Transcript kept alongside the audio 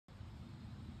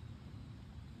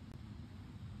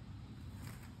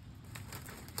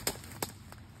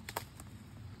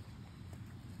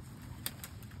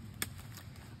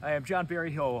Hi, I'm John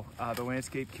Berryhill, the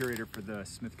landscape curator for the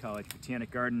Smith College Botanic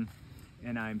Garden,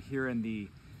 and I'm here in the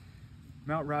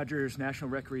Mount Rogers National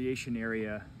Recreation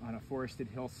Area on a forested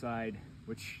hillside,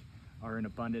 which are in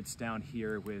abundance down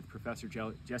here, with Professor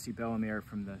Jesse Bellemare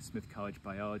from the Smith College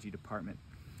Biology Department.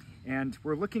 And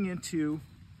we're looking into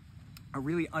a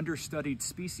really understudied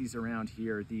species around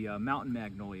here, the mountain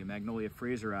magnolia, Magnolia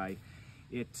fraseri.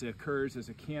 It occurs as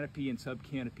a canopy and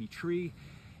subcanopy tree.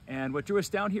 And what drew us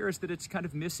down here is that it's kind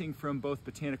of missing from both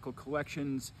botanical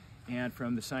collections and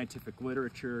from the scientific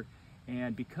literature.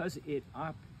 And because it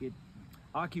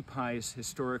occupies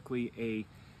historically a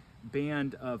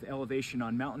band of elevation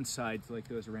on mountainsides like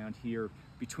those around here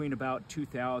between about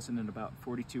 2,000 and about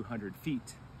 4,200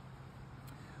 feet,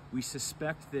 we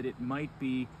suspect that it might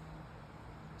be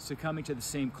succumbing to the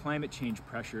same climate change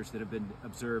pressures that have been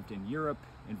observed in Europe,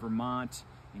 in Vermont,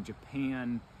 in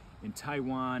Japan, in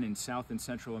Taiwan, in South and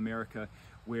Central America,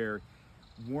 where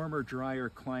warmer, drier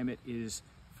climate is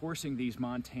forcing these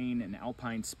montane and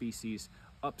alpine species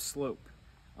upslope,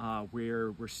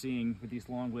 where we're seeing with these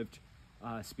long-lived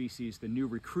species, the new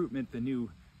recruitment, the new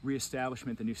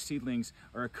reestablishment, the new seedlings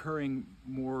are occurring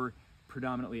more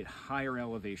predominantly at higher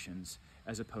elevations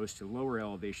as opposed to lower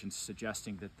elevations,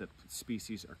 suggesting that the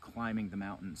species are climbing the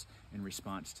mountains in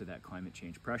response to that climate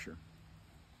change pressure.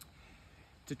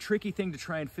 It's a tricky thing to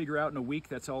try and figure out in a week.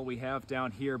 That's all we have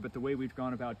down here, but the way we've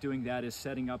gone about doing that is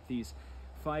setting up these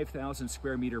 5,000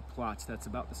 square meter plots. That's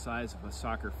about the size of a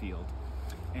soccer field.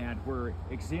 And we're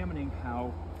examining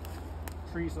how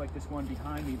trees like this one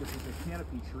behind me, this is a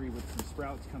canopy tree with some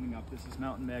sprouts coming up. This is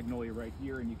mountain magnolia right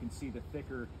here, and you can see the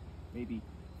thicker, maybe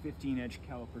 15-inch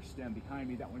caliper stem behind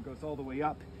me. That one goes all the way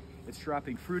up. It's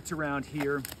dropping fruits around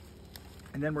here.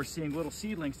 And then we're seeing little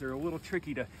seedlings. They're a little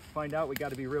tricky to find out. We got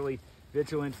to be really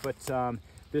vigilant, but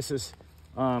this is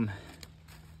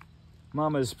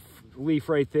mama's leaf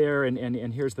right there,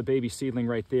 and here's the baby seedling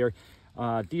right there.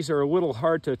 These are a little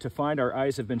hard to find. Our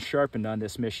eyes have been sharpened on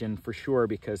this mission for sure,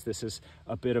 because this is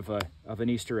a bit of an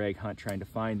Easter egg hunt, trying to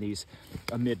find these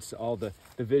amidst all the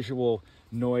visual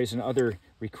noise and other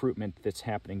recruitment that's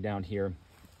happening down here.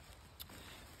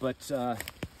 But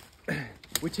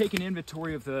we take an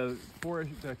inventory of the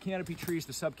canopy trees,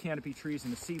 the subcanopy trees,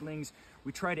 and the seedlings.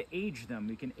 We try to age them.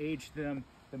 We can age them,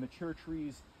 the mature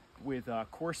trees, with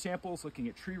core samples, looking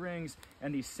at tree rings,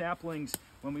 and these saplings,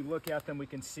 when we look at them, we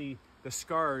can see the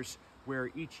scars where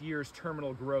each year's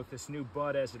terminal growth, this new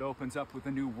bud as it opens up with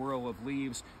a new whirl of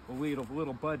leaves, will lead a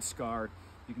little bud scar.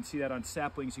 You can see that on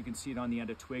saplings, you can see it on the end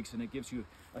of twigs, and it gives you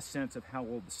a sense of how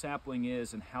old the sapling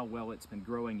is and how well it's been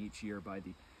growing each year by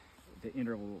the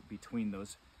interval between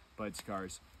those bud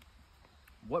scars.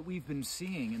 What we've been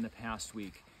seeing in the past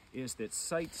week is that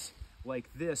sites like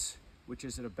this, which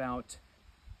is at about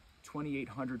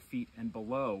 2,800 feet and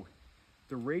below,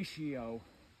 the ratio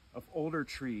of older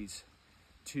trees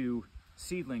to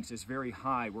seedlings is very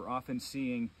high. We're often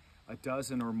seeing a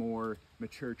dozen or more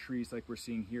mature trees like we're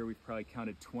seeing here. We've probably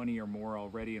counted 20 or more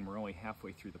already, and we're only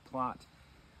halfway through the plot.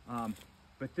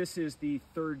 But this is the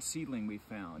third seedling we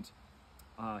found.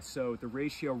 So the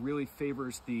ratio really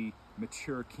favors the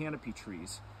mature canopy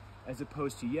trees, as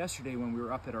opposed to yesterday when we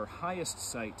were up at our highest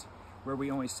site, where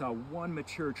we only saw one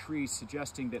mature tree,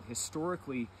 suggesting that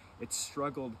historically it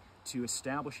struggled to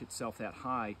establish itself that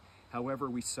high. However,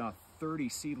 we saw 30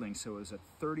 seedlings, so it was a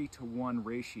 30-to-1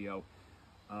 ratio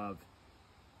of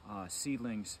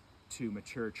seedlings to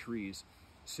mature trees,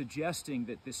 suggesting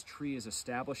that this tree is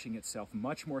establishing itself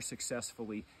much more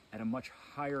successfully at a much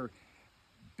higher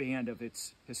band of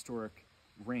its historic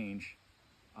range,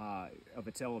 of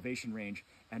its elevation range,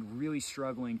 and really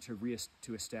struggling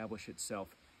to establish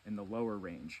itself in the lower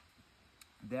range.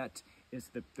 That is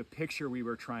the picture we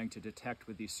were trying to detect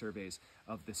with these surveys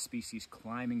of the species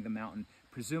climbing the mountain,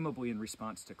 presumably in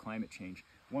response to climate change.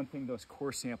 One thing those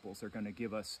core samples are going to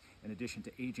give us, in addition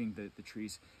to aging the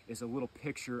trees, is a little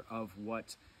picture of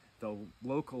what the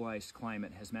localized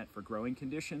climate has meant for growing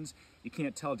conditions. You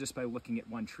can't tell just by looking at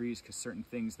one tree, because certain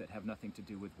things that have nothing to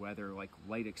do with weather, like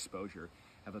light exposure,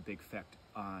 have a big effect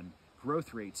on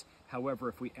growth rates. However,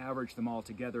 if we average them all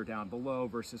together down below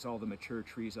versus all the mature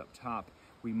trees up top,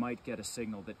 we might get a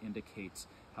signal that indicates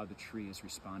how the tree is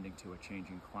responding to a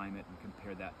changing climate, and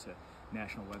compare that to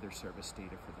National Weather Service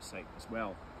data for the site as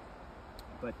well.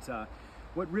 But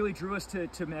what really drew us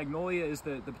to Magnolia is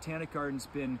the Botanic Garden's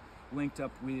been linked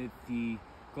up with the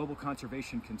Global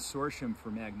Conservation Consortium for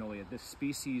Magnolia. This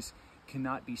species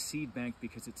cannot be seed banked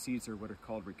because its seeds are what are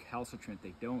called recalcitrant.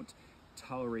 They don't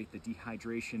tolerate the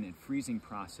dehydration and freezing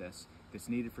process that's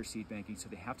needed for seed banking, so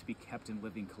they have to be kept in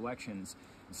living collections.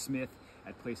 Smith,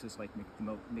 at places like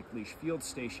McLeish Field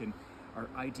Station, are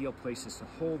ideal places to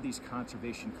hold these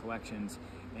conservation collections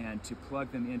and to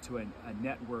plug them into a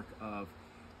network of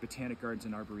botanic gardens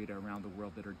and arboreta around the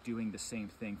world that are doing the same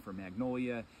thing for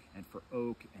magnolia and for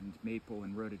oak and maple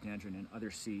and rhododendron and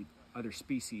other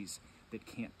species that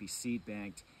can't be seed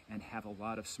banked and have a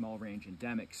lot of small range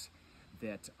endemics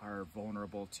that are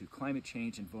vulnerable to climate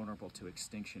change and vulnerable to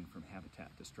extinction from habitat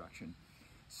destruction.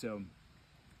 So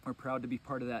we're proud to be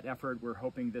part of that effort. We're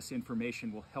hoping this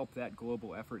information will help that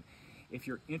global effort. If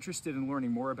you're interested in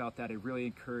learning more about that, I really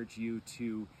encourage you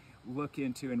to look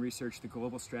into and research the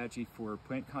global strategy for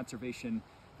plant conservation,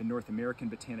 the North American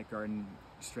Botanic Garden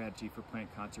strategy for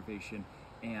plant conservation,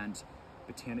 and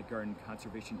Botanic Garden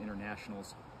Conservation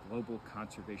International's Global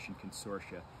Conservation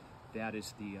Consortia. That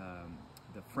is the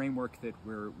framework that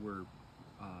we're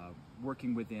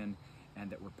working within, and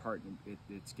that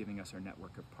it's giving us our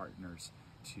network of partners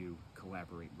to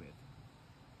collaborate with.